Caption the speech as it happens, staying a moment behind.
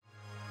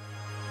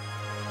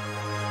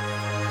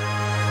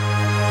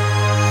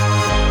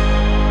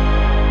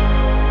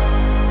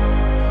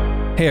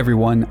Hey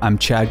everyone, I'm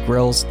Chad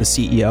Grills, the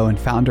CEO and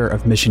founder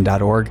of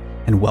Mission.org,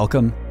 and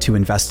welcome to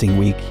Investing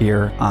Week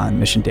here on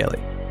Mission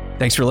Daily.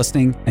 Thanks for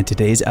listening, and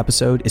today's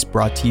episode is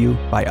brought to you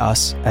by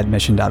us at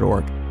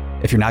Mission.org.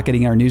 If you're not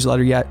getting our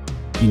newsletter yet,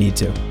 you need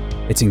to.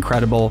 It's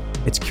incredible.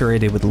 It's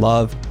curated with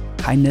love,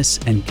 kindness,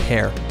 and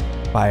care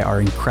by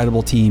our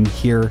incredible team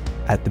here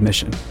at the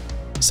Mission.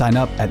 Sign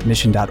up at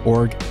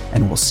Mission.org,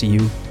 and we'll see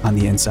you on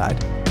the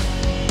inside.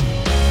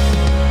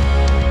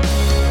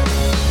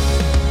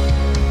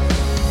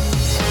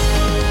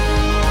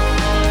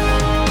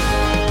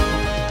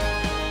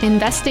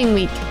 Investing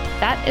Week.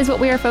 That is what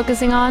we are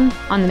focusing on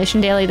the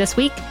Mission Daily this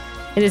week.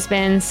 It has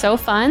been so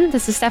fun.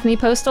 This is Stephanie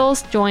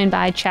Postles, joined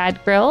by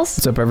Chad Grills.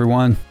 What's up,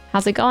 everyone?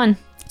 How's it going?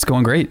 It's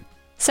going great.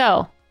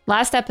 So,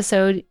 last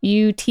episode,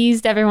 you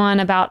teased everyone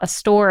about a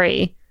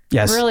story.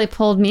 Yes. Really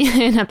pulled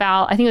me in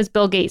about, I think it was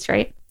Bill Gates,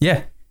 right?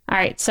 Yeah. All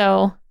right.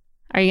 So,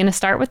 are you going to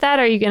start with that,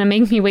 or are you going to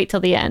make me wait till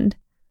the end?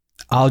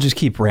 I'll just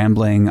keep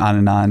rambling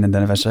on, and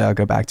then eventually I'll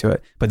go back to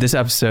it. But this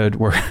episode,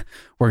 we're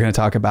going to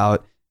talk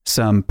about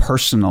some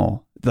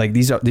personal, like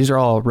these are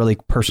all really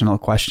personal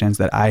questions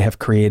that I have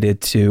created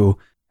to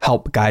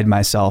help guide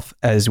myself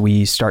as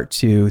we start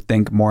to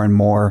think more and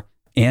more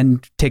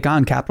and take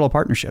on capital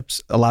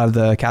partnerships. A lot of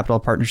the capital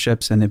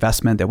partnerships and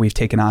investment that we've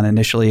taken on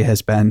initially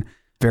has been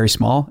very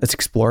small. It's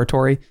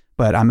exploratory,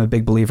 but I'm a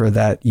big believer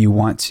that you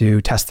want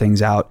to test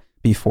things out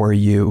before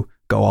you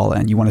go all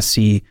in. You want to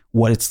see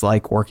what it's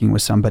like working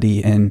with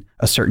somebody in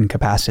a certain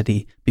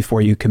capacity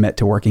before you commit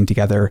to working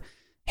together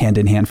hand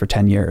in hand for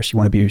 10 years. You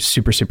want to be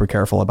super, super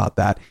careful about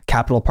that.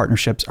 Capital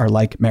partnerships are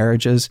like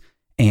marriages,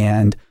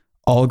 and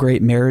all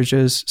great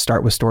marriages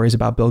start with stories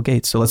about Bill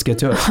Gates. So let's get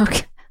to it.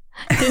 Okay.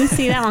 Didn't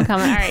see that one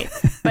coming. All right.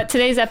 But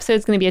today's episode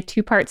is going to be a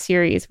two-part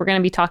series. We're going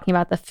to be talking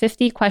about the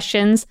 50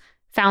 questions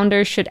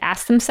founders should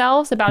ask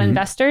themselves about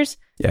investors.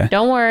 Yeah.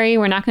 Don't worry.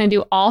 We're not going to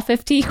do all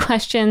 50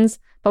 questions,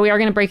 but we are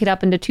going to break it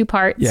up into two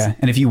parts. Yeah.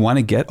 And if you want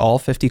to get all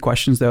 50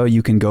 questions, though,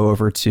 you can go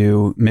over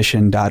to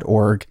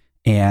mission.org.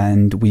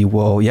 And we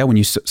will, when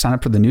you sign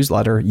up for the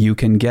newsletter, you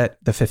can get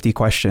the 50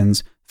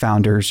 questions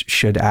founders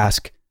should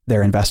ask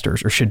their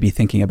investors or should be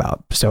thinking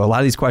about. So a lot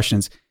of these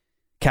questions,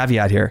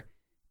 caveat here,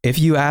 if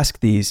you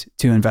ask these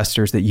to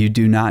investors that you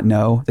do not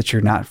know, that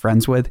you're not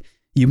friends with,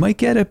 you might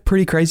get a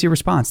pretty crazy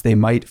response. They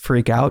might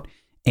freak out.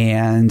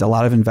 And a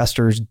lot of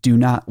investors do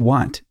not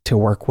want to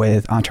work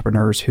with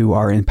entrepreneurs who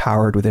are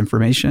empowered with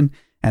information.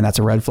 And that's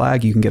a red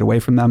flag. You can get away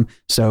from them.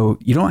 So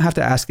you don't have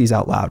to ask these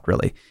out loud,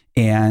 really.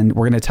 And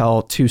we're going to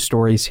tell two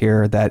stories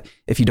here that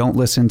if you don't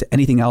listen to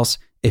anything else,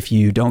 if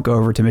you don't go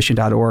over to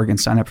mission.org and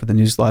sign up for the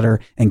newsletter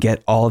and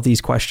get all of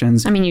these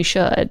questions. I mean, you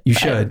should. You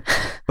should.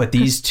 But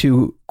these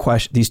two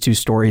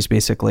stories,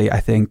 basically, I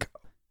think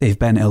they've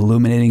been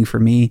illuminating for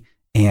me,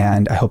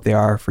 and I hope they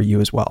are for you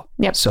as well.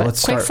 Yep. So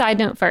let's start. Quick side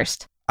note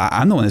first.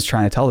 I'm the one that's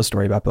trying to tell the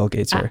story about Bill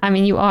Gates here. I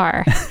mean, you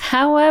are.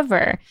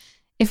 However,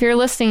 if you're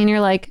listening and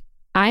you're like,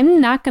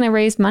 I'm not going to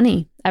raise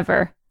money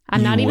ever.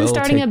 I'm not even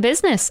starting a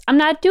business. I'm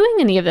not doing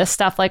any of this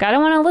stuff. Like, I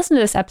don't want to listen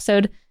to this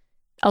episode.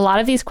 A lot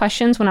of these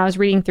questions, when I was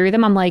reading through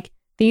them, I'm like,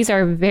 these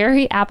are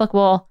very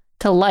applicable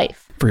to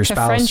life, for your to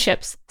spouse,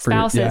 friendships,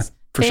 spouses,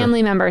 family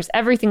sure. members,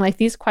 everything. Like,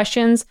 these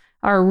questions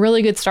are a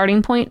really good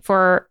starting point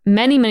for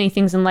many, many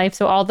things in life.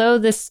 So although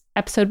this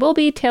episode will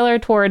be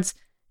tailored towards,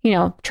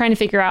 trying to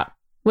figure out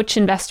which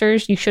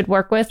investors you should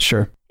work with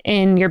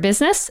in your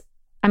business,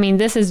 I mean,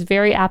 this is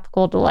very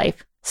applicable to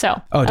life.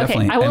 So,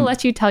 definitely. Okay, I will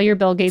let you tell your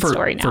Bill Gates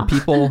story now. For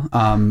people,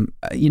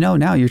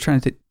 now you're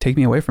trying to take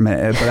me away from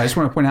it, but I just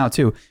want to point out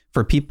too,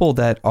 for people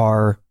that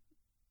are,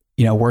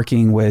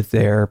 working with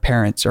their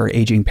parents or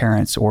aging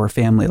parents or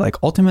family, like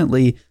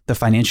ultimately the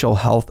financial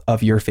health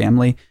of your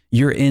family,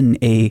 you're in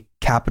a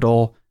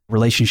capital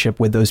relationship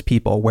with those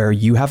people where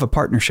you have a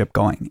partnership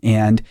going,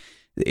 and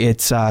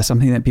it's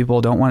something that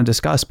people don't want to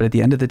discuss. But at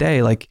the end of the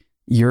day, like,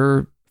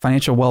 your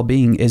financial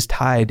well-being is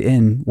tied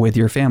in with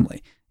your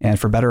family. And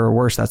for better or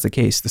worse, that's the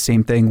case. The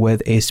same thing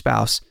with a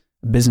spouse,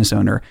 business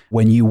owner.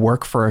 When you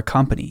work for a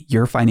company,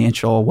 your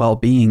financial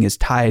well-being is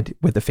tied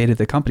with the fate of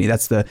the company.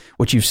 That's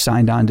what you've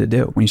signed on to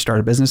do. When you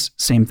start a business,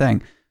 same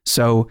thing.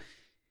 So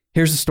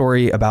here's a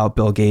story about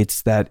Bill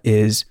Gates that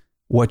is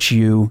what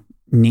you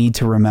need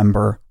to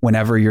remember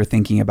whenever you're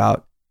thinking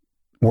about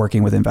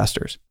working with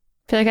investors.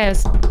 I feel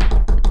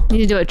like need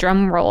to do a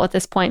drum roll at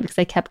this point because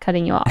I kept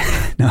cutting you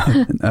off.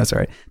 No, that's all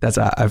right.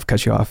 I've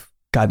cut you off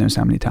God knows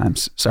how many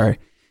times. Sorry.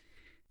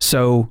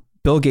 So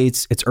Bill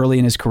Gates, it's early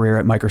in his career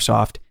at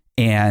Microsoft,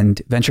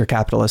 and venture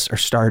capitalists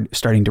are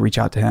starting to reach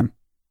out to him.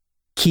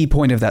 Key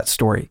point of that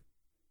story,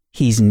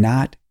 he's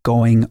not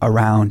going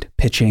around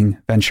pitching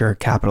venture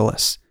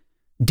capitalists.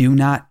 Do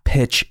not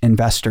pitch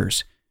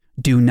investors.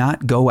 Do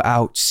not go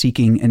out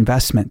seeking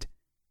investment.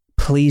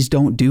 Please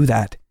don't do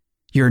that.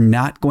 You're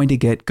not going to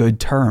get good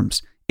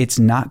terms. It's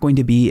not going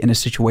to be in a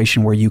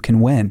situation where you can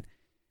win.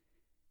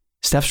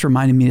 Steph's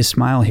reminding me to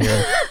smile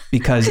here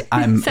because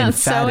I'm sounds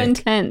emphatic. So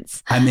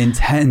intense. I'm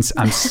intense.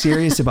 I'm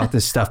serious about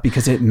this stuff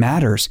because it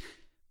matters.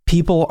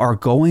 People are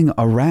going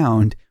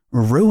around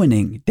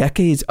ruining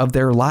decades of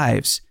their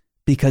lives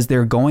because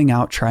they're going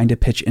out trying to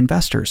pitch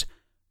investors.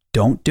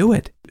 Don't do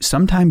it.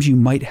 Sometimes you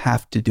might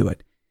have to do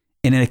it.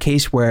 And in a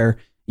case where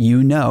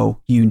you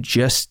know you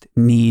just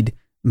need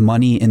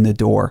money in the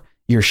door,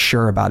 you're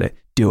sure about it,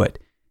 do it.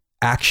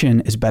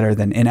 Action is better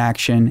than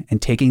inaction,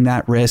 and taking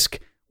that risk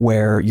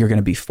where you're going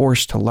to be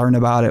forced to learn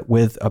about it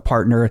with a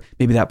partner.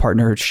 Maybe that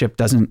partnership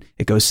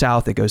it goes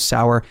south, it goes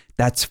sour.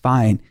 That's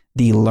fine.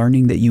 The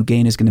learning that you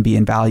gain is going to be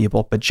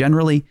invaluable. But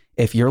generally,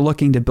 if you're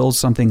looking to build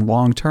something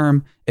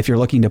long-term, if you're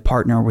looking to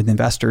partner with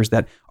investors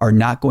that are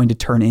not going to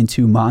turn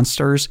into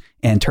monsters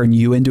and turn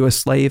you into a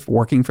slave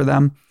working for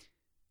them,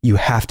 you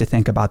have to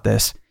think about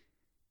this.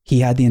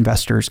 He had the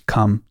investors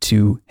come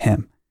to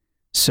him.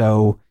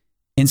 So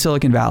in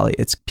Silicon Valley,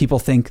 people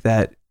think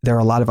that there are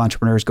a lot of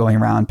entrepreneurs going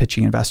around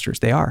pitching investors.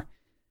 They are.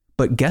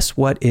 But guess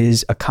what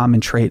is a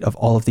common trait of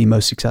all of the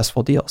most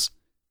successful deals?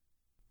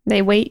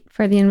 They wait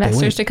for the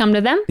investors to come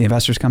to them. The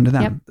investors come to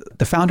them. Yep.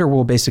 The founder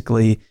will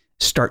basically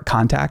start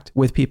contact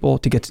with people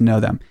to get to know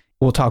them.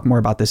 We'll talk more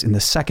about this in the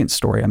second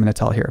story I'm going to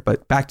tell here,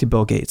 but back to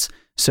Bill Gates.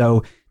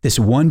 So this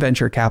one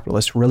venture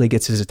capitalist really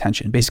gets his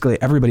attention. Basically,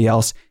 everybody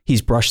else,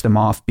 he's brushed them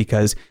off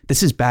because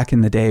this is back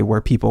in the day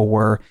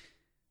where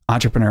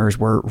entrepreneurs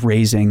were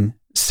raising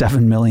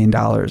 $7 million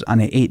on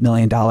an $8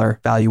 million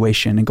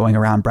valuation and going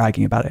around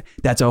bragging about it.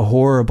 That's a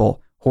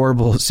horrible,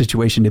 horrible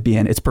situation to be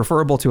in. It's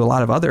preferable to a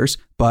lot of others,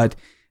 but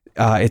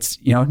it's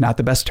not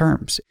the best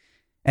terms.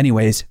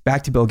 Anyways,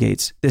 back to Bill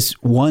Gates. This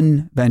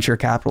one venture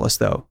capitalist,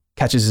 though,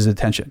 catches his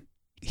attention.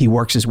 He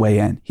works his way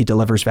in. He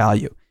delivers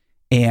value.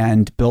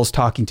 And Bill's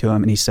talking to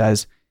him and he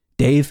says,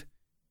 Dave,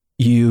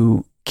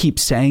 you keep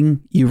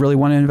saying you really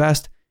want to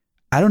invest.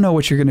 I don't know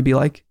what you're going to be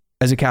like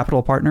as a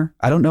capital partner.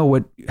 I don't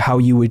know how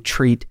you would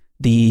treat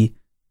the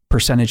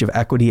percentage of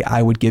equity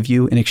I would give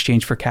you in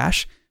exchange for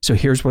cash. So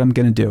here's what I'm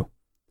going to do.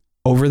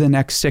 Over the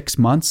next 6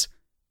 months,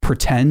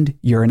 pretend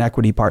you're an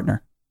equity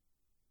partner.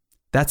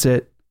 That's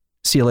it.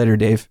 See you later,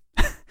 Dave.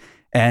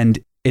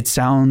 And it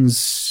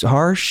sounds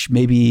harsh.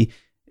 Maybe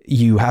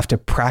you have to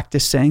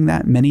practice saying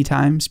that many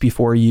times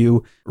before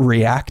you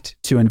react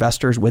to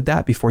investors with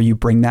that, before you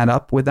bring that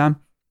up with them.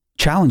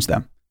 Challenge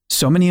them.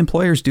 So many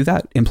employers do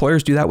that.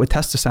 Employers do that with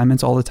test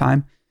assignments all the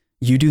time.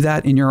 You do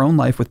that in your own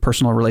life with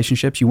personal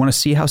relationships. You want to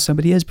see how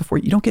somebody is before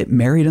you don't get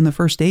married on the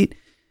first date.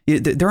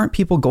 There aren't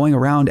people going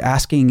around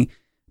asking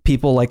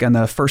people like on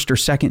the first or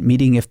second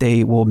meeting if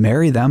they will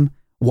marry them.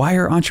 Why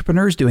are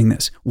entrepreneurs doing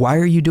this? Why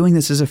are you doing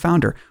this as a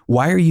founder?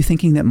 Why are you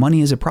thinking that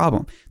money is a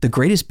problem? The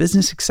greatest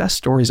business success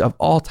stories of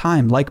all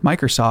time, like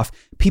Microsoft,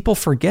 people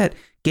forget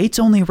Gates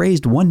only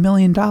raised $1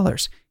 million.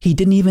 He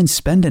didn't even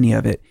spend any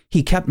of it.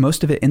 He kept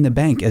most of it in the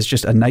bank as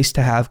just a nice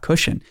to have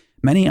cushion.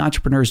 Many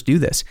entrepreneurs do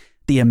this.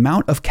 The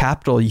amount of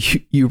capital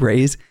you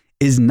raise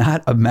is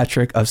not a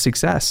metric of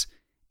success.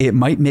 It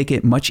might make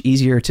it much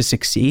easier to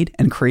succeed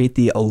and create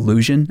the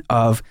illusion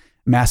of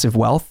massive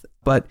wealth,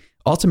 but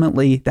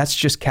ultimately that's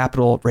just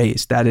capital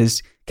raised. That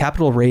is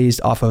capital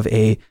raised off of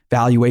a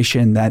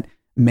valuation that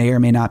may or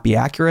may not be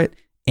accurate.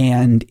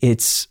 And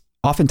it's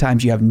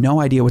oftentimes you have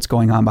no idea what's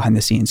going on behind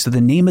the scenes. So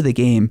the name of the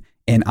game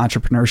in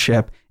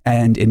entrepreneurship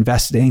and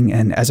investing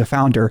and as a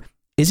founder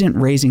isn't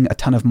raising a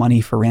ton of money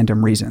for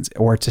random reasons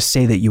or to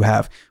say that you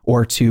have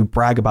or to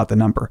brag about the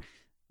number.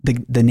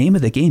 The name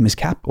of the game is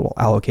capital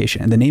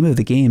allocation. And the name of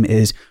the game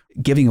is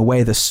giving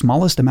away the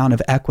smallest amount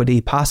of equity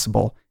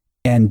possible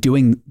and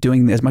doing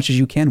as much as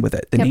you can with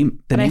it. The name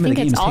of the game is I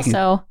think it's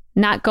also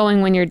not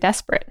going when you're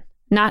desperate,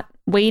 not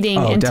waiting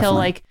until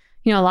definitely.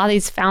 A lot of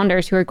these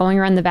founders who are going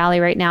around the valley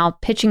right now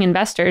pitching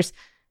investors,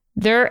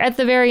 they're at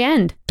the very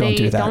end.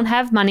 They don't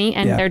have money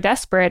and they're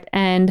desperate.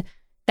 And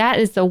that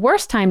is the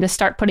worst time to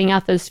start putting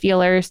out those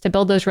feelers, to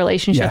build those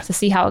relationships, to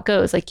see how it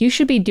goes. Like you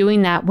should be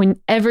doing that when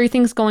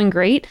everything's going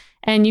great.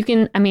 And you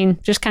can,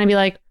 just kind of be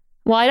like,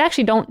 well, I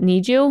actually don't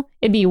need you.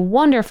 It'd be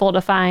wonderful to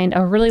find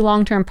a really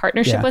long-term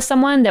partnership with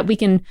someone that we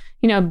can,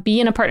 be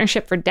in a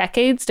partnership for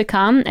decades to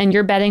come and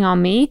you're betting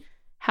on me.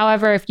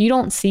 However, if you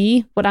don't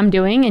see what I'm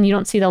doing and you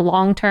don't see the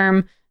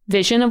long-term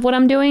vision of what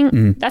I'm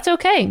doing, that's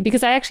okay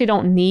because I actually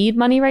don't need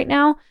money right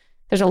now.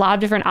 There's a lot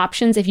of different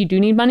options. If you do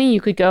need money,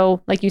 you could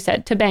go, like you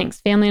said, to banks,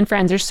 family and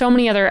friends. There's so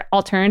many other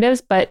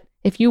alternatives. But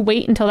if you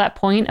wait until that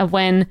point of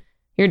when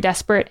you're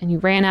desperate and you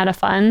ran out of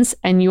funds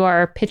and you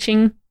are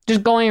pitching,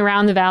 just going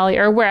around the valley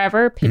or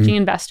wherever, pitching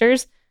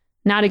investors,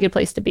 not a good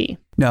place to be.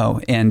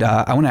 No. And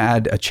I want to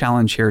add a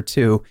challenge here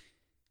too.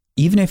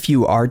 Even if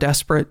you are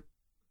desperate,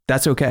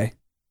 that's okay.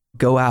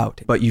 Go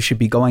out, but you should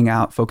be going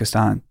out focused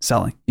on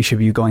selling. You should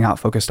be going out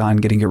focused on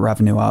getting your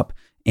revenue up,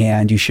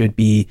 and you should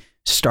be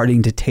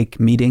starting to take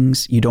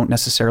meetings. You don't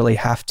necessarily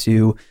have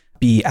to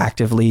be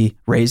actively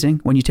raising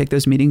when you take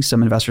those meetings.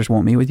 Some investors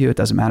won't meet with you. It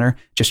doesn't matter.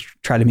 Just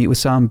try to meet with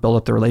some, build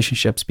up the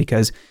relationships,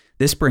 because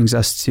this brings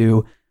us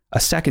to a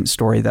second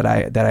story that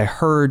I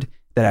heard,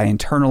 that I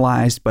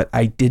internalized, but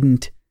I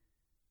didn't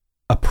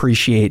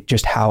appreciate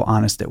just how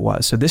honest it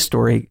was. So this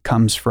story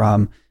comes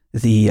from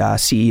the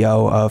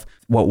CEO of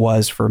what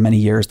was for many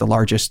years the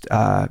largest,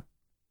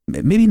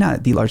 maybe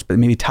not the largest, but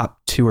maybe top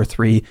 2 or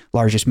 3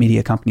 largest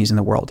media companies in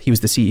the world. He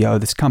was the CEO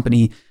of this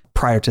company,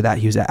 Prior to that,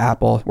 he was at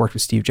Apple, worked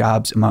with Steve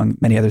Jobs, among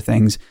many other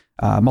things,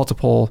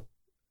 multiple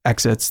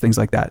exits, things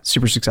like that.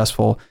 Super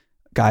successful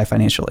guy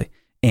financially.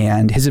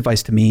 And his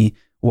advice to me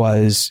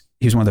was,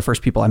 he was one of the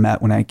first people I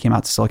met when I came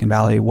out to Silicon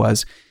Valley,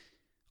 was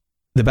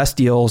the best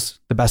deals,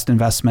 the best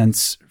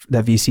investments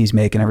that VCs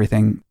make and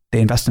everything,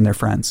 they invest in their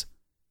friends.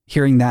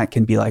 Hearing that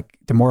can be like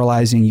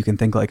demoralizing. You can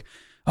think like,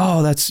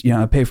 oh, that's,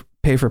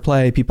 pay for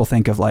play. People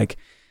think of like,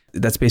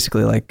 that's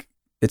basically like,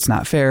 it's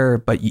not fair,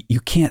 but you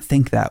can't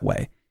think that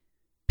way.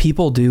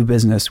 People do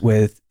business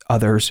with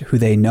others who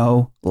they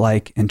know,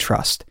 like, and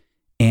trust.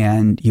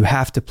 And you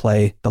have to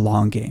play the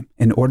long game.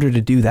 In order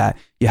to do that,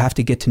 you have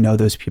to get to know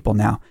those people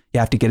now. You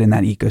have to get in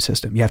that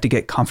ecosystem. You have to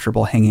get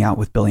comfortable hanging out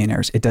with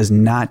billionaires. It does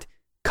not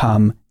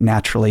come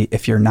naturally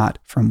if you're not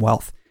from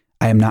wealth.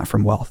 I am not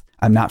from wealth.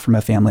 I'm not from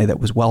a family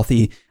that was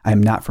wealthy. I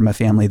am not from a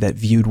family that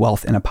viewed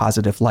wealth in a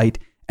positive light.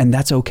 And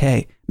that's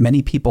okay.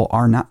 Many people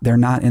are not, they're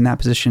not in that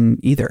position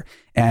either.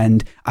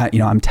 And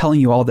I'm telling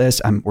you all this,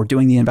 we're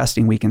doing the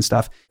investing week and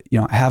stuff.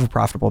 I have a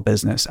profitable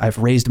business. I've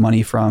raised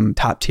money from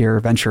top tier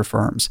venture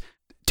firms,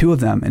 2 of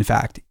them, in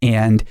fact.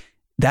 And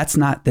that's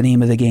not the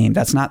name of the game.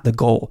 That's not the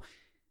goal.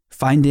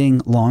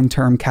 Finding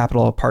long-term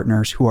capital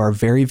partners who are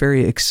very,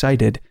 very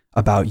excited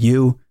about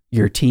you,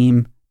 your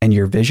team, and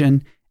your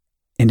vision,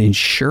 and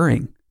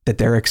ensuring that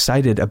they're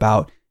excited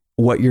about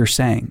what you're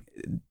saying.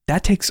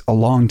 That takes a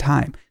long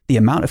time. The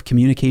amount of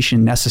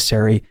communication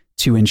necessary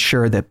to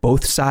ensure that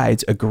both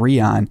sides agree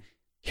on,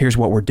 here's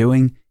what we're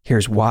doing,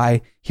 here's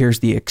why,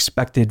 here's the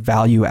expected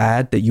value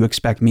add that you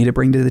expect me to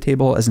bring to the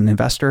table as an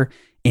investor.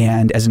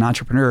 And as an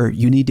entrepreneur,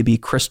 you need to be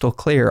crystal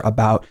clear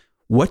about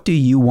what do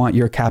you want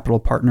your capital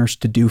partners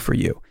to do for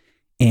you.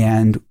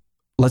 And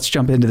let's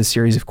jump into the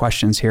series of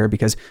questions here,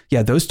 because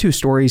those 2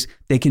 stories,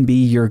 they can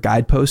be your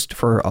guidepost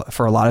for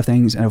a lot of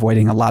things and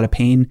avoiding a lot of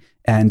pain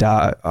and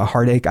a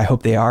heartache. I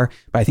hope they are.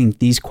 But I think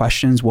these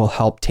questions will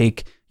help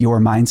take your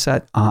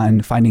mindset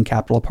on finding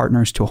capital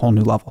partners to a whole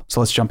new level. So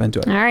let's jump into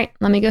it. All right,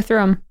 let me go through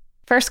them.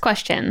 First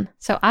question.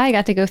 So I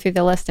got to go through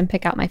the list and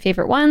pick out my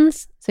favorite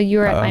ones. So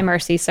you are at my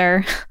mercy,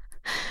 sir.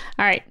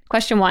 All right,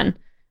 question 1.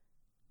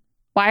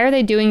 Why are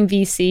they doing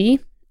VC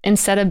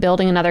instead of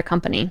building another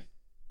company?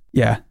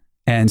 Yeah.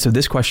 And so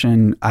this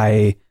question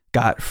I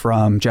got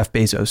from Jeff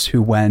Bezos,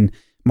 who, when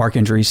Mark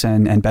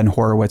Andreessen and Ben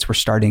Horowitz were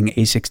starting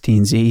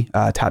A16Z,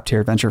 a top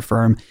tier venture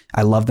firm,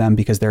 I love them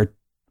because they're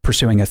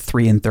pursuing a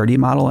 3 and 30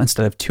 model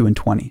instead of 2 and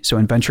 20. So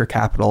in venture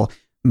capital,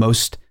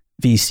 most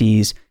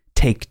VCs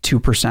take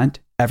 2%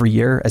 every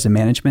year as a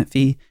management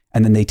fee,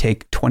 and then they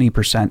take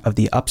 20% of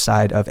the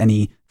upside of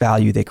any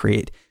value they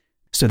create.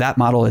 So that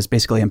model is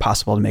basically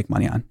impossible to make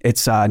money on.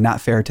 It's not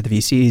fair to the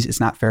VCs.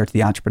 It's not fair to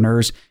the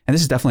entrepreneurs. And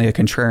this is definitely a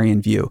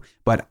contrarian view,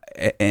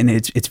 and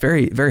it's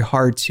very, very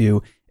hard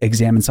to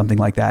examine something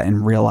like that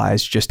and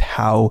realize just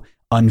how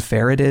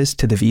unfair it is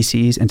to the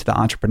VCs and to the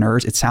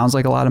entrepreneurs. It sounds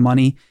like a lot of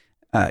money.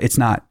 It's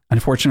not.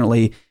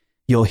 Unfortunately,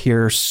 you'll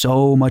hear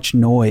so much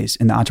noise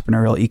in the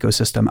entrepreneurial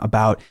ecosystem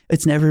about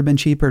it's never been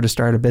cheaper to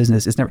start a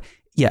business.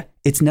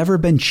 It's never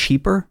been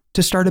cheaper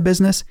to start a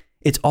business.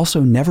 It's also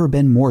never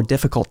been more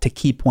difficult to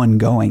keep one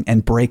going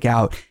and break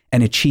out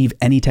and achieve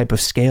any type of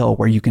scale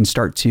where you can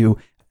start to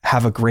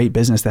have a great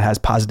business that has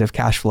positive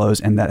cash flows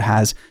and that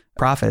has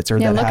profits, or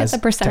that look has at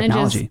the percentages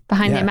technology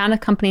behind the amount of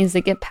companies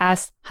that get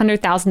past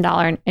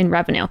 $100,000 in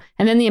revenue,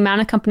 and then the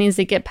amount of companies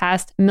that get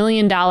past $1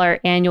 million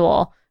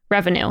annual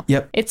revenue.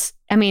 Yep.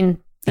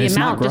 The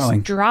amount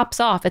just drops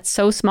off. It's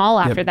so small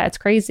after that. It's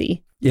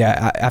crazy.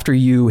 Yeah. After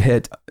you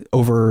hit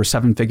over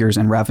 7 figures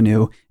in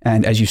revenue,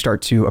 and as you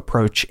start to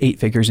approach 8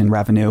 figures in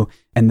revenue,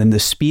 and then the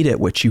speed at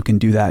which you can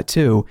do that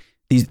too,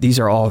 these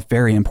are all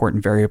very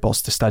important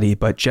variables to study.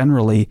 But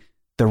generally,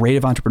 the rate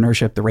of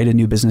entrepreneurship, the rate of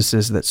new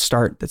businesses that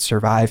start, that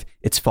survive,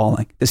 it's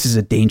falling. This is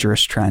a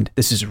dangerous trend.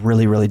 This is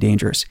really, really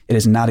dangerous. It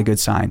is not a good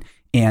sign.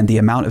 And the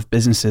amount of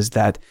businesses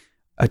that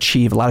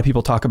achieve, a lot of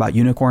people talk about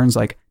unicorns,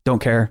 like, don't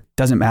care,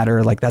 doesn't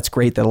matter. Like, that's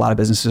great that a lot of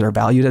businesses are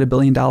valued at $1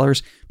 billion,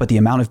 but the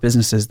amount of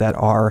businesses that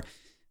are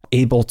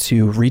able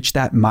to reach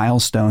that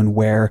milestone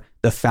where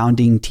the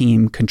founding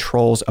team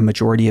controls a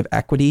majority of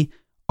equity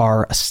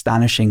are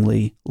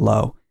astonishingly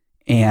low.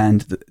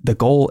 And the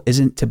goal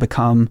isn't to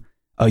become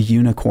a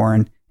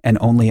unicorn and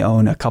only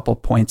own a couple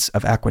points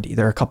of equity.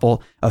 There are a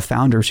couple of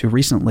founders who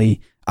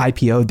recently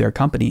IPO'd their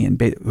company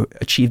and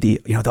achieved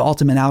the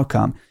ultimate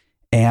outcome.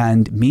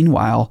 And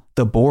meanwhile,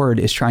 the board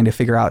is trying to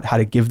figure out how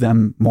to give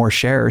them more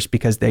shares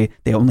because they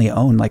only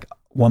own like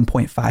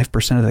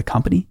 1.5% of the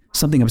company,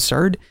 something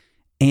absurd.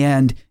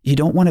 And you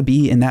don't want to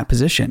be in that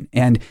position.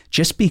 And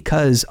just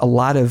because a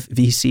lot of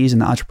VCs in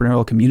the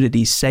entrepreneurial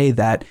community say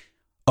that,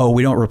 oh,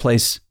 we don't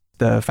replace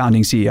the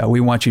founding CEO, we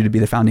want you to be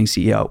the founding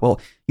CEO. Well,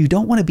 you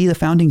don't want to be the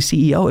founding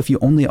CEO if you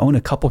only own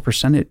a couple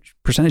percentage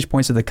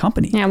points of the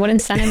company. Yeah, what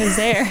incentive is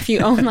there if you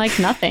own like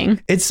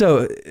nothing? It's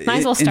so... Might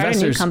as well start a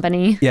new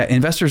company. Yeah,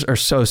 investors are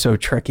so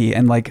tricky.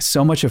 And like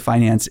so much of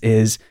finance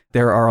is,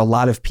 there are a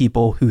lot of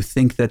people who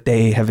think that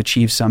they have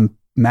achieved some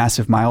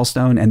massive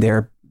milestone and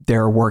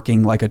they're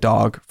working like a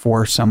dog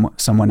for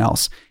someone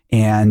else.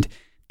 And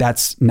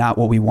that's not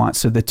what we want.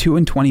 So the 2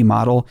 and 20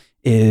 model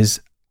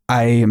is,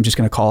 I am just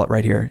going to call it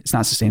right here, it's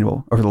not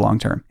sustainable over the long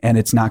term. And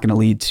it's not going to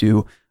lead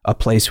to a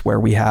place where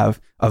we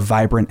have a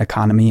vibrant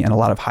economy and a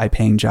lot of high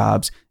paying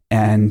jobs.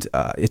 And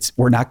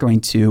we're not going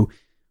to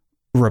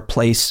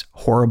replace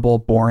horrible,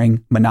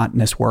 boring,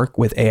 monotonous work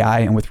with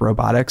AI and with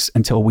robotics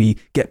until we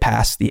get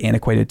past the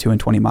antiquated 2 and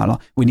 20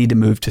 model. We need to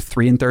move to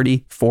 3 and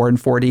 30, 4 and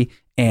 40.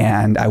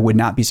 And I would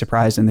not be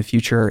surprised in the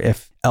future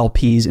if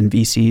LPs and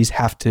VCs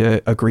have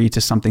to agree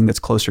to something that's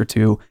closer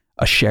to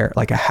a share,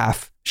 like a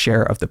half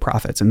share of the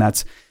profits. And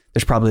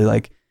there's probably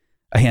like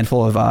a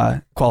handful of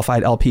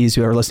qualified LPs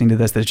who are listening to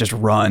this that just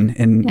run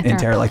in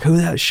terror, like, who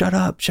that? Shut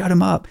up, shut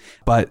him up.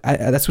 But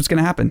that's what's going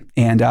to happen.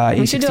 And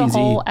we should do a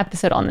whole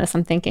episode on this,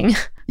 I'm thinking.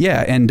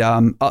 Yeah. And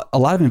a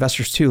lot of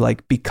investors too,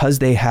 like, because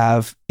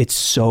it's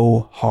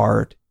so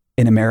hard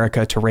in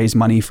America to raise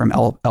money from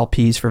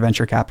LPs for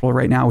venture capital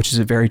right now, which is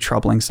a very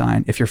troubling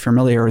sign. If you're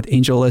familiar with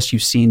AngelList,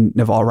 you've seen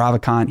Naval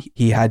Ravikant.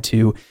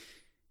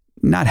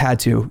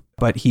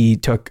 But he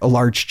took a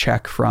large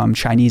check from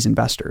Chinese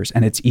investors.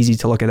 And it's easy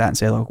to look at that and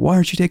say, like, why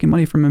aren't you taking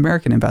money from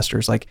American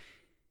investors? Like,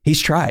 he's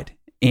tried.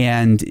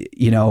 And,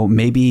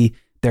 maybe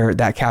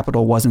that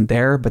capital wasn't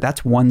there, but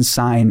that's one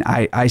sign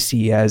I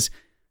see as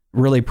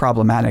really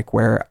problematic,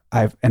 where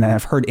I've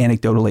heard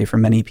anecdotally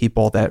from many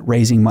people that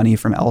raising money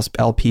from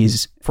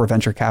LPs for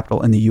venture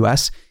capital in the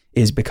US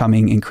is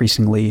becoming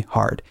increasingly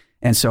hard.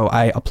 And so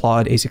I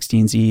applaud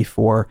A16Z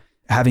for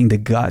having the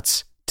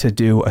guts to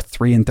do a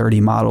 3 and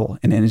 30 model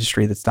in an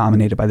industry that's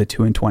dominated by the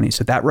 2 and 20.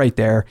 So that right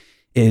there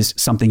is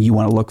something you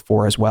want to look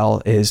for as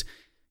well, is,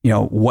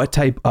 what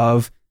type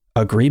of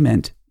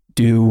agreement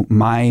do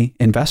my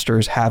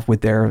investors have with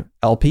their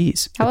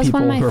LPs? That was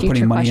one of my future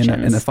putting money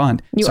in the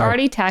fund. You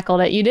already tackled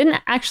it. You didn't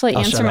actually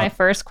answer my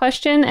first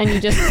question, and you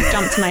just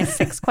jumped to my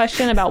sixth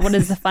question about what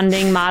is the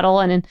funding model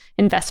and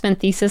investment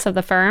thesis of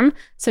the firm.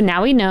 So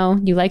now we know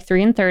you like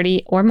 3 and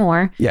 30 or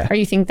more. Yeah. Or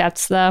you think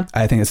that's I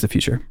think that's the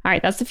future. All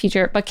right, that's the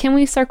future. But can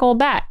we circle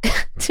back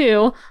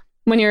to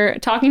when you're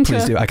talking to...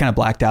 Please do. I kind of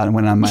blacked out and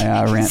went on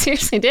my rant.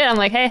 Seriously did. I'm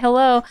like, hey,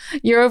 hello,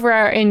 you're over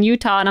in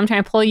Utah, and I'm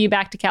trying to pull you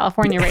back to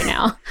California right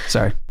now.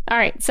 Sorry. All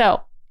right. So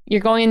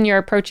you're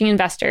approaching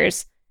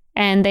investors,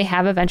 and they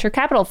have a venture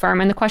capital firm.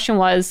 And the question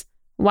was,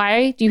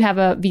 why do you have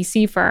a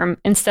VC firm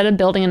instead of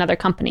building another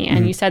company?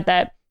 And you said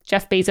that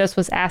Jeff Bezos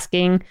was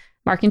asking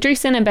Marc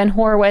Andreessen and Ben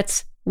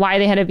Horowitz why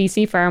they had a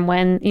VC firm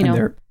when,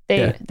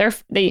 they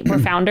were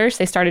founders.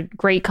 They started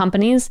great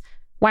companies.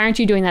 Why aren't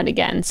you doing that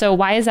again? So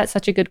why is that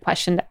such a good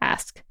question to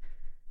ask?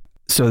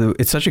 So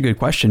it's such a good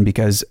question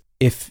because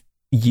if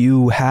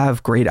you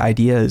have great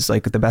ideas,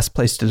 like, the best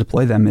place to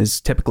deploy them is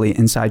typically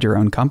inside your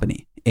own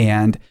company.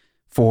 And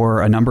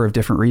for a number of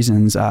different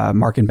reasons,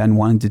 Mark and Ben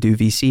wanted to do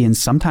VC, and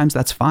sometimes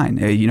that's fine.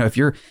 If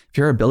you're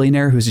a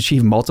billionaire who's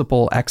achieved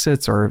multiple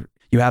exits, or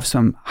you have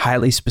some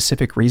highly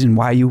specific reason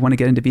why you want to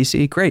get into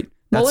VC, great.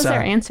 What was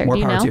their answer? More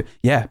power to you.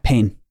 Yeah,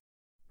 pain.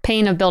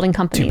 Pain of building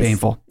companies. Too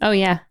painful. Oh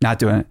yeah. Not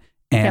doing it.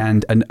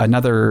 And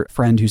another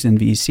friend who's in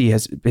VC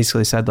has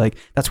basically said, like,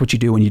 that's what you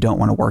do when you don't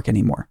want to work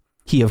anymore.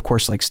 He, of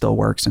course, still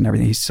works and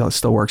everything. He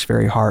still works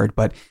very hard,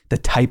 but the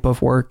type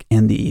of work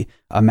and the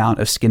amount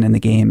of skin in the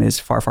game is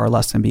far, far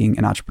less than being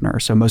an entrepreneur.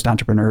 So most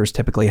entrepreneurs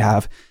typically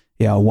have,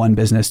 1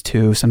 business,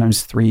 2,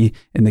 sometimes 3.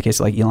 In the case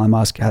of like Elon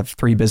Musk, have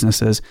 3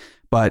 businesses.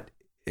 But,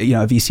 a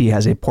VC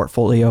has a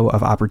portfolio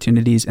of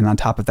opportunities. And on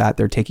top of that,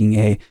 they're taking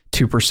a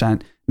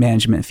 2%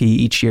 management fee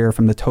each year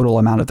from the total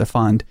amount of the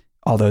fund.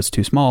 Although it's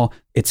too small,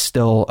 it's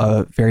still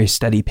a very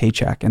steady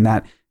paycheck. And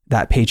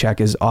that paycheck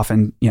is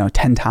often,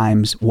 10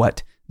 times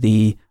what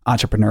the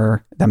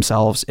entrepreneur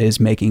themselves is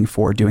making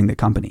for doing the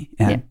company.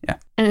 And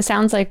And it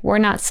sounds like we're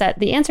not set.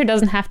 The answer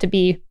doesn't have to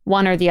be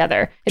one or the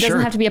other. It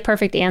doesn't have to be a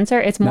perfect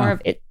answer. It's more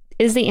of,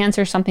 is the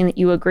answer something that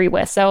you agree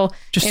with? So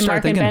just in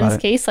Mark and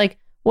Ben's case, like,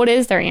 what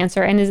is their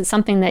answer? And is it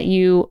something that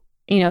you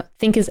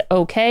think is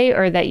okay,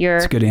 or that you're...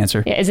 It's a good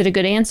answer. Is it a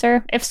good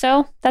answer? If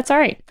so, that's all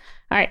right.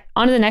 All right,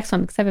 on to the next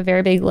one, because I have a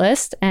very big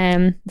list,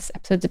 and this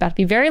episode's about to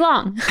be very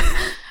long.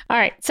 All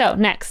right, so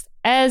next,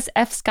 as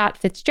F. Scott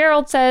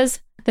Fitzgerald says,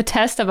 the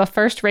test of a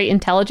first-rate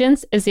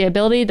intelligence is the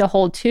ability to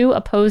hold 2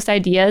 opposed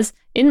ideas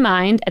in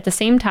mind at the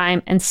same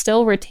time and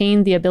still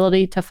retain the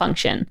ability to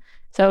function.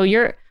 So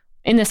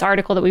in this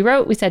article that we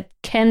wrote, we said,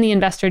 can the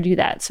investor do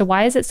that? So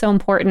why is it so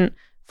important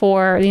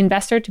for the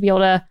investor to be able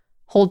to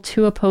hold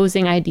 2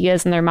 opposing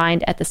ideas in their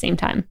mind at the same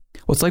time?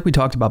 Well, it's like we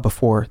talked about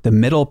before, the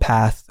middle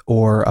path,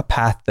 or a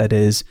path that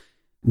is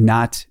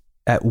not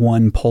at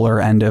one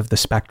polar end of the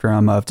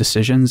spectrum of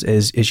decisions,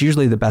 is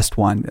usually the best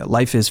one.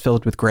 Life is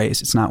filled with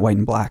grays. It's not white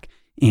and black.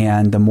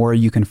 And the more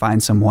you can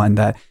find someone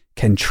that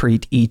can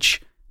treat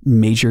each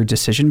major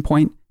decision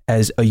point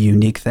as a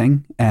unique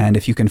thing, and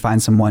if you can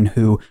find someone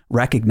who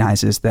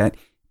recognizes that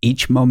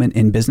each moment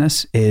in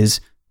business is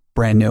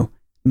brand new,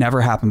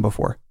 never happened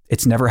before.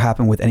 It's never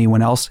happened with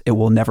anyone else. It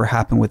will never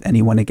happen with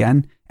anyone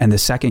again. And the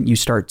second you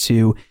start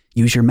to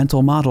use your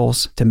mental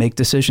models to make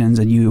decisions,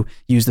 and you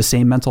use the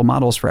same mental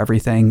models for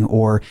everything,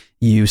 or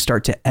you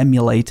start to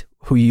emulate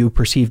who you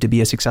perceive to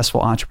be a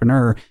successful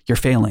entrepreneur, you're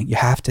failing. You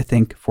have to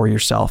think for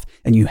yourself,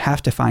 and you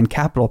have to find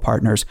capital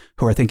partners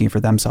who are thinking for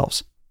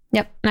themselves.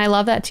 Yep. And I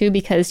love that too,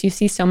 because you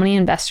see so many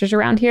investors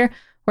around here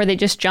where they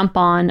just jump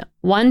on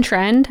one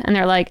trend and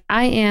they're like,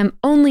 I am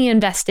only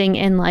investing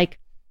in like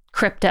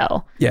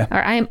crypto. Yeah.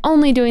 Or I am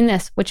only doing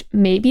this, which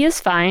maybe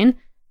is fine.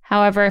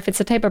 However, if it's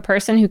the type of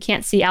person who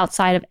can't see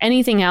outside of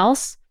anything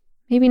else,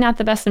 maybe not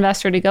the best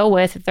investor to go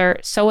with if they're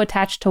so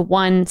attached to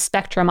one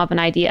spectrum of an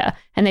idea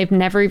and they've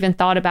never even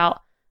thought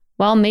about,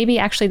 well, maybe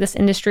actually this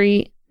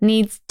industry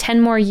needs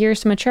 10 more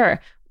years to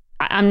mature.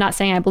 I'm not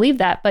saying I believe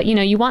that, but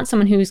you want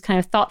someone who's kind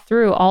of thought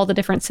through all the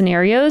different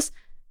scenarios,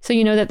 so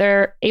you know that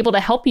they're able to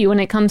help you when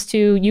it comes to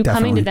you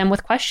Definitely. coming to them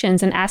with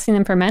questions and asking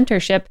them for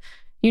mentorship.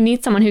 You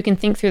need someone who can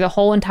think through the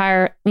whole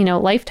entire,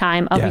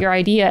 lifetime of your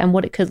idea and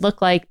what it could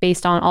look like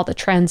based on all the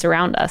trends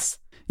around us.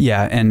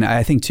 Yeah. And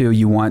I think too,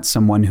 you want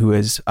someone who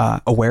is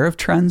aware of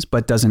trends,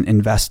 but doesn't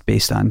invest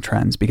based on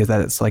trends, because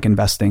that's like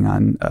investing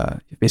on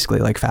basically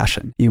like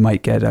fashion. You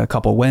might get a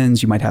couple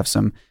wins. You might have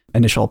some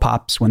initial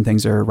pops when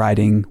things are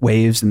riding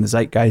waves in the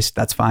zeitgeist.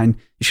 That's fine.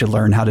 You should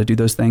learn how to do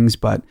those things,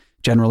 but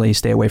generally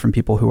stay away from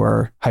people who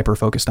are hyper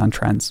focused on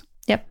trends.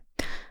 Yep.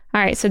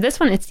 All right. So this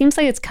one, it seems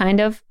like it's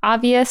kind of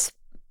obvious,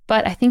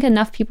 but I think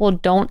enough people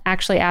don't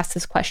actually ask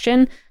this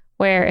question,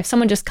 where if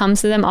someone just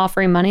comes to them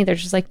offering money, they're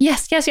just like,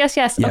 yes.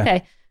 Yeah.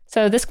 Okay.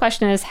 So this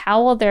question is,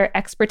 how will their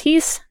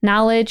expertise,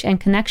 knowledge, and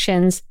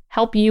connections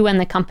help you and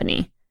the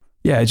company?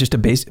 Yeah, just a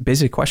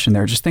basic question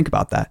there. Just think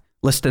about that.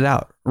 List it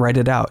out, write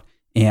it out.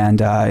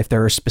 And if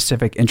there are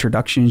specific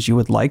introductions you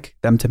would like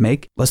them to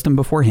make, list them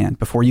beforehand.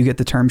 Before you get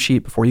the term sheet,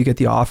 before you get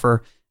the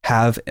offer,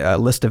 have a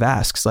list of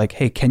asks like,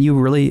 hey, can you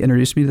really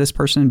introduce me to this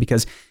person?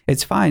 Because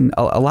it's fine.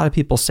 A lot of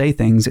people say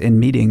things in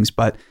meetings,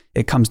 but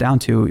it comes down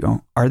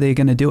to, are they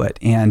going to do it?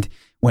 And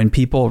when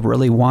people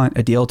really want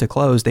a deal to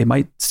close, they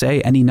might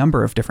say any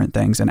number of different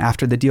things. And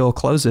after the deal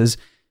closes,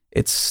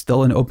 it's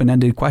still an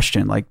open-ended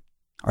question. Like,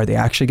 are they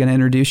actually going to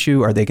introduce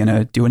you? Are they going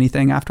to do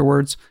anything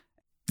afterwards?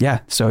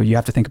 Yeah. So you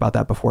have to think about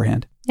that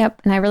beforehand.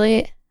 Yep. And I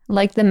really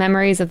like the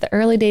memories of the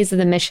early days of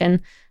the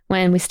mission,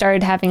 when we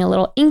started having a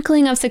little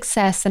inkling of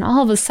success, and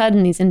all of a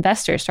sudden these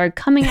investors started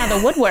coming out of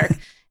the woodwork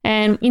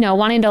and,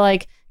 wanting to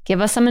like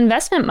give us some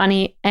investment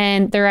money,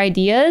 and their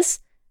ideas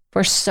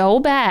were so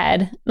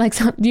bad. Like,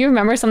 do you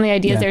remember some of the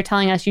ideas they were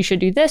telling us, you should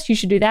do this, you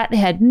should do that? They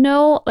had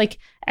no like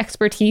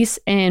expertise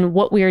in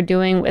what we are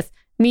doing with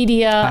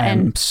media.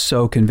 I'm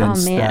so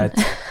convinced that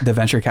the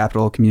venture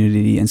capital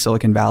community in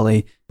Silicon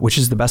Valley, which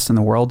is the best in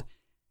the world,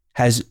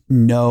 has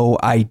no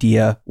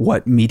idea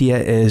what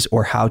media is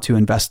or how to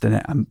invest in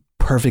it. I'm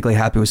perfectly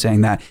happy with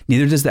saying that.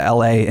 Neither does the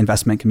LA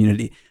investment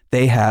community.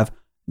 They have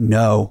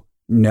no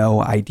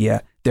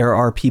idea. There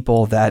are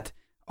people that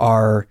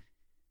are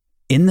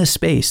in the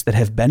space, that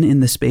have been in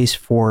the space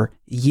for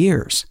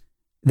years,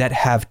 that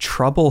have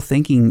trouble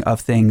thinking of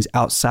things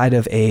outside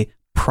of a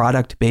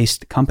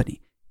product-based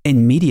company.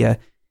 In media,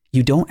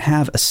 you don't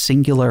have a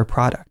singular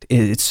product.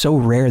 It's so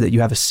rare that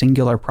you have a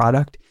singular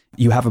product.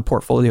 You have a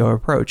portfolio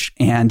approach,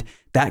 and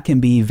that can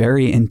be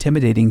very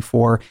intimidating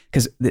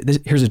because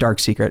here's a dark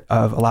secret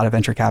of a lot of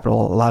venture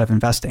capital, a lot of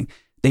investing.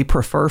 They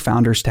prefer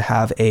founders to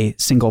have a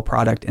single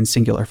product and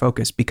singular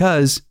focus,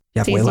 because you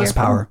have way less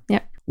power.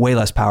 Way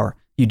less power.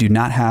 You do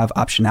not have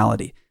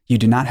optionality. You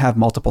do not have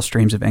multiple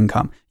streams of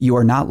income. You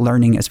are not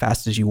learning as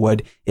fast as you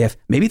would if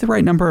maybe the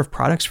right number of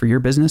products for your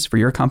business, for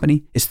your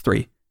company, is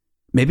 3.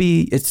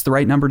 Maybe it's the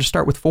right number to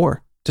start with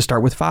 4, to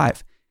start with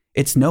 5.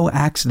 It's no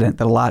accident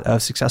that a lot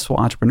of successful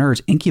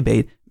entrepreneurs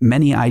incubate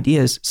many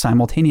ideas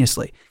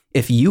simultaneously.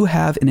 If you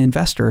have an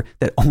investor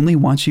that only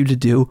wants you to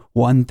do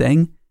one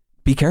thing,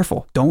 be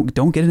careful. Don't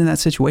get into that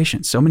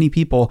situation. So many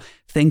people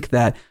think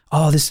that,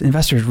 this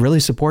investor is really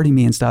supporting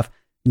me and stuff.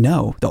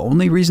 No, the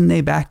only reason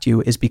they backed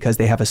you is because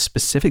they have a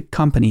specific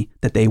company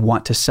that they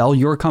want to sell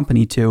your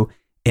company to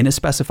in a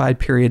specified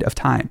period of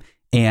time.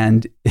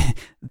 And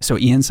so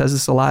Ian says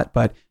this a lot,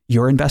 but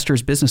your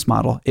investor's business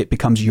model, it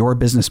becomes your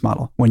business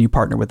model when you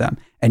partner with them.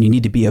 And you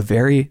need to be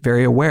very,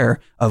 very aware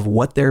of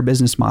what their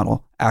business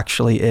model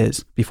actually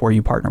is before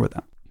you partner with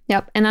them.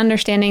 Yep. And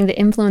understanding the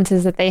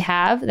influences that they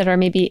have that are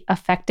maybe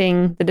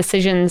affecting the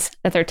decisions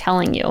that they're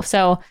telling you.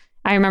 So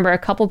I remember a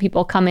couple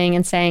people coming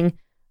and saying,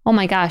 oh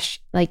my gosh,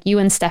 like you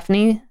and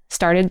Stephanie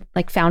founded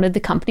the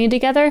company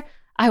together.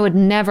 I would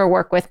never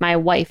work with my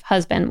wife,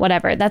 husband,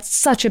 whatever. That's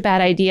such a bad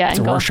idea. It's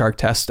a Rorschach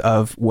test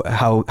of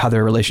how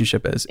their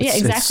relationship is.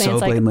 Exactly. It's so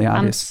blatantly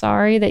obvious. I'm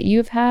sorry that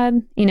you've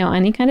had,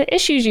 any kind of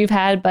issues you've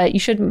had, but you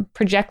shouldn't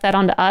project that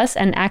onto us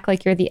and act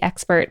like you're the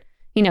expert,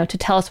 to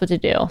tell us what to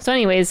do. So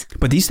anyways.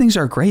 But these things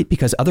are great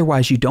because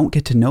otherwise you don't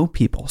get to know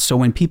people. So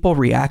when people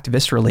react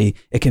viscerally,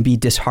 it can be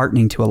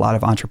disheartening to a lot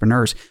of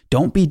entrepreneurs.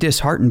 Don't be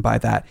disheartened by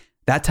that.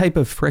 That type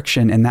of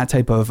friction and that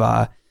type of,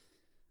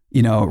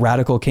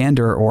 radical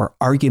candor or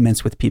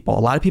arguments with people.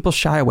 A lot of people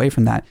shy away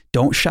from that.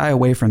 Don't shy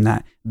away from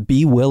that.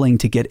 Be willing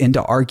to get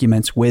into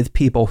arguments with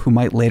people who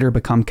might later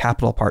become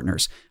capital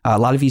partners. A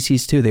lot of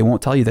VCs too, they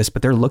won't tell you this,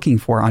 but they're looking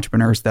for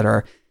entrepreneurs that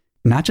are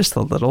not just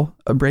a little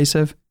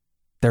abrasive.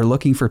 They're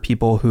looking for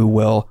people who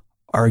will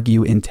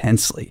argue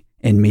intensely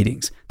in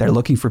meetings. They're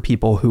looking for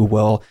people who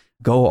will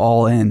go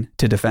all in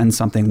to defend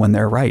something when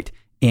they're right.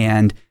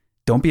 And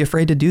don't be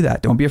afraid to do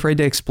that. Don't be afraid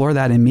to explore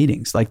that in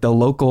meetings. Like the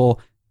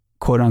local,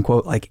 quote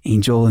unquote, like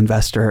angel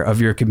investor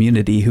of your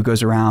community who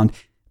goes around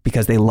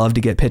because they love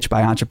to get pitched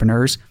by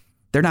entrepreneurs,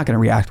 they're not going to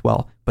react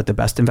well. But the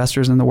best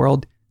investors in the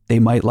world, they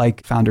might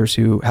like founders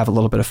who have a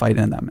little bit of fight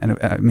in them. And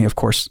I mean, of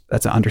course,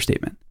 that's an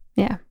understatement.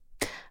 Yeah.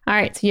 All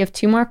right. So you have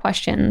 2 more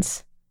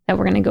questions that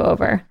we're going to go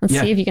over. Let's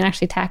see if you can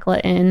actually tackle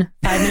it in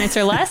 5 minutes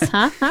or less.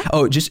 Huh?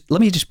 Oh,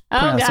 let me just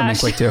point out something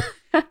quick too.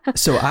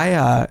 So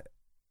I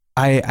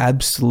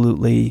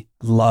absolutely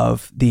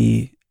love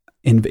the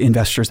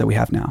investors that we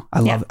have now. I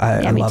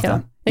love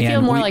them. They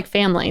feel more like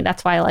family.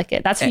 That's why I like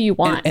it. That's who you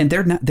want. And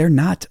they're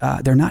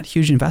not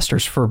huge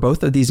investors. For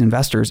both of these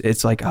investors,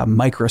 it's like a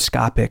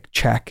microscopic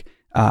check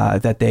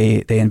that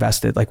they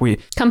invested. Like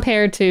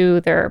compared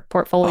to their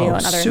portfolio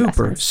and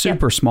other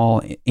super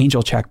small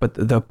angel check. But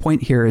the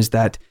point here is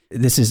that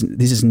this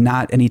is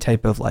not any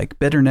type of like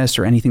bitterness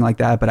or anything like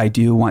that. But I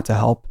do want to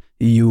help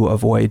you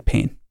avoid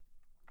pain.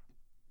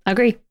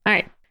 Agree. All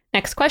right.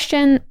 Next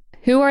question.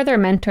 Who are their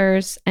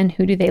mentors and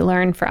who do they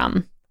learn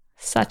from?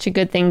 Such a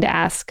good thing to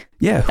ask.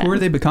 Yeah. Who are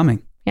they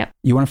becoming? Yep.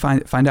 You want to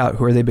find out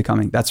who are they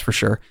becoming. That's for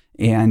sure.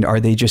 And are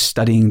they just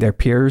studying their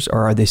peers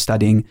or are they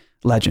studying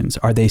legends?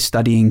 Are they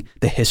studying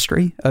the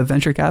history of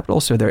venture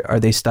capital? So are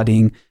they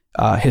studying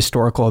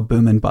historical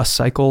boom and bust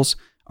cycles?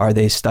 Are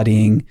they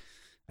studying,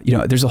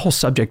 there's a whole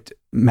subject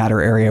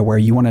matter area where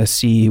you want to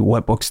see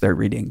what books they're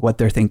reading, what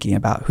they're thinking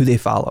about, who they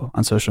follow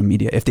on social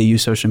media, if they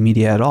use social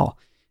media at all.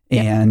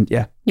 And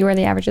you are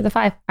the average of the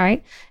 5. All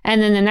right. And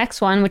then the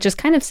next one, which is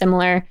kind of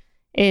similar,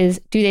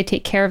 is do they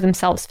take care of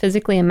themselves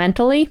physically and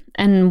mentally?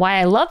 And why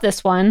I love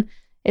this one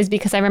is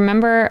because I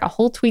remember a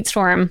whole tweet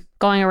storm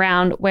going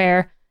around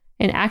where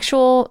an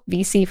actual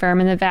VC firm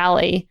in the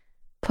Valley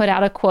put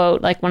out a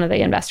quote, like one of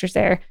the investors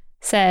there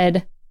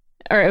said,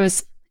 or it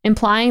was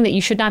implying that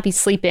you should not be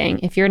sleeping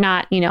if you're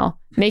not,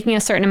 making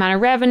a certain amount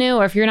of revenue,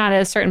 or if you're not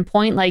at a certain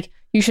point, like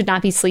you should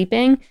not be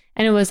sleeping.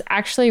 And it was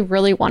actually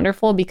really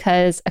wonderful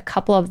because a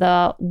couple of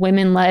the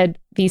women-led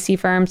VC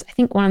firms, I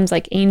think one of them's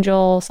like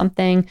Angel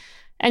something.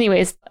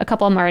 Anyways, a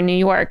couple of them are in New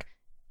York,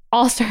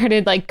 all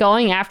started like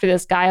going after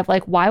this guy of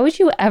like, why would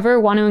you ever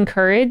want to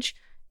encourage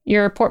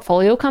your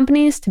portfolio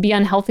companies to be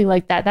unhealthy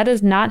like that? That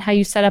is not how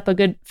you set up a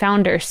good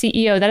founder,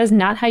 CEO. That is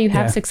not how you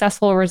have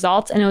successful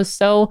results. And it was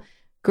so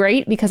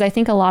great because I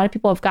think a lot of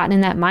people have gotten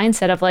in that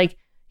mindset of like,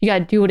 you got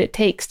to do what it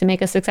takes to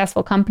make a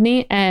successful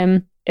company.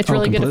 And it's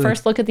really good to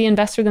first look at the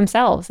investor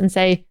themselves and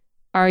say,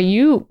 are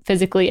you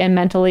physically and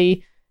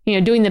mentally,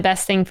 doing the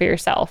best thing for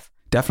yourself?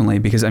 Definitely.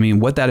 Because I mean,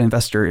 what that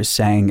investor is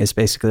saying is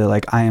basically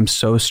like, I am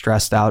so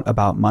stressed out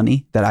about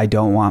money that I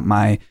don't want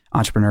my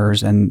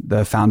entrepreneurs and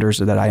the founders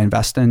that I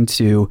invest in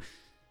to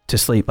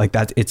sleep. Like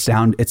that, it's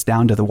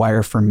down to the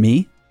wire for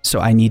me. So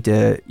I need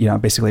to,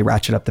 basically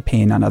ratchet up the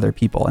pain on other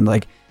people. And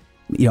like,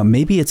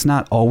 maybe it's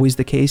not always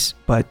the case,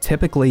 but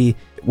typically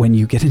when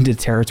you get into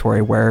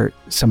territory where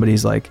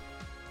somebody's like,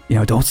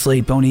 don't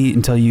sleep, don't eat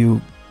until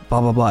you blah,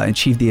 blah, blah,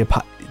 achieve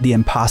the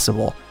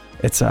impossible,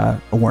 it's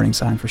a warning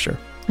sign for sure.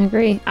 I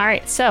agree. All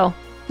right. So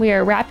we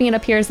are wrapping it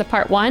up here as the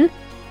part 1.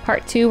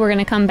 Part 2, we're going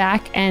to come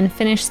back and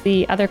finish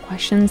the other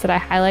questions that I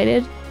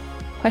highlighted.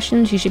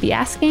 Questions you should be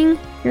asking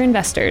your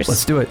investors.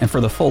 Let's do it. And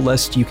for the full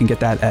list, you can get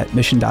that at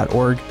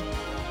mission.org.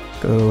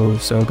 Go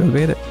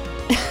get it.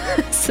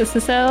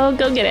 So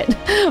go get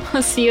it.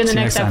 We'll see you in the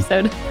next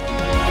episode.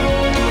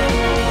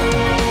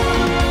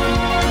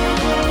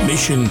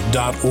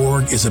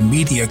 Mission.org is a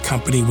media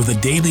company with a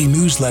daily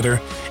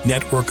newsletter,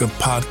 network of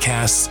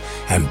podcasts,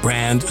 and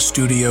brand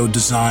studio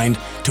designed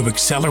to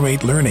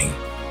accelerate learning.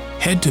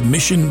 Head to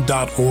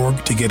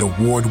mission.org to get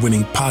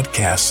award-winning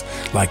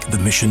podcasts like The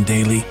Mission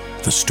Daily,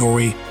 The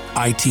Story,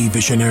 IT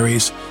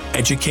Visionaries,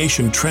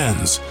 Education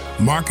Trends,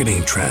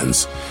 Marketing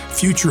Trends,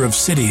 Future of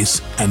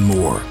Cities, and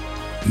more.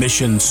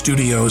 Mission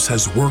Studios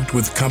has worked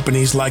with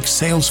companies like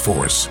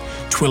Salesforce,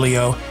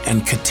 Twilio,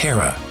 and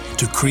Katera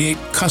to create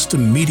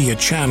custom media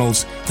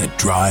channels that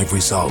drive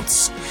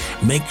results.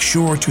 Make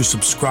sure to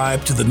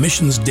subscribe to the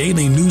Mission's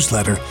daily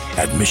newsletter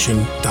at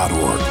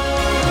mission.org.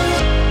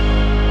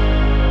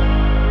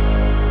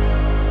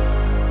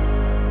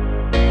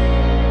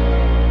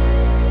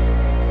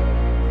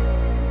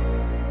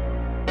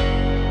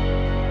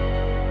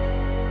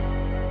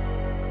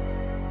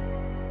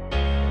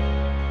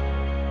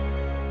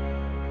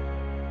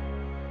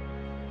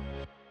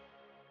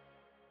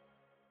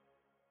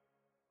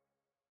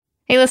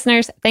 Hey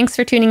listeners, thanks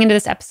for tuning into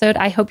this episode.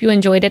 I hope you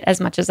enjoyed it as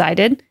much as I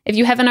did. If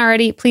you haven't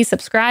already, please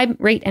subscribe,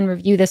 rate, and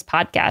review this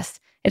podcast.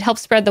 It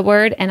helps spread the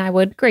word, and I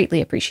would greatly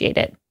appreciate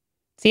it.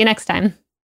 See you next time.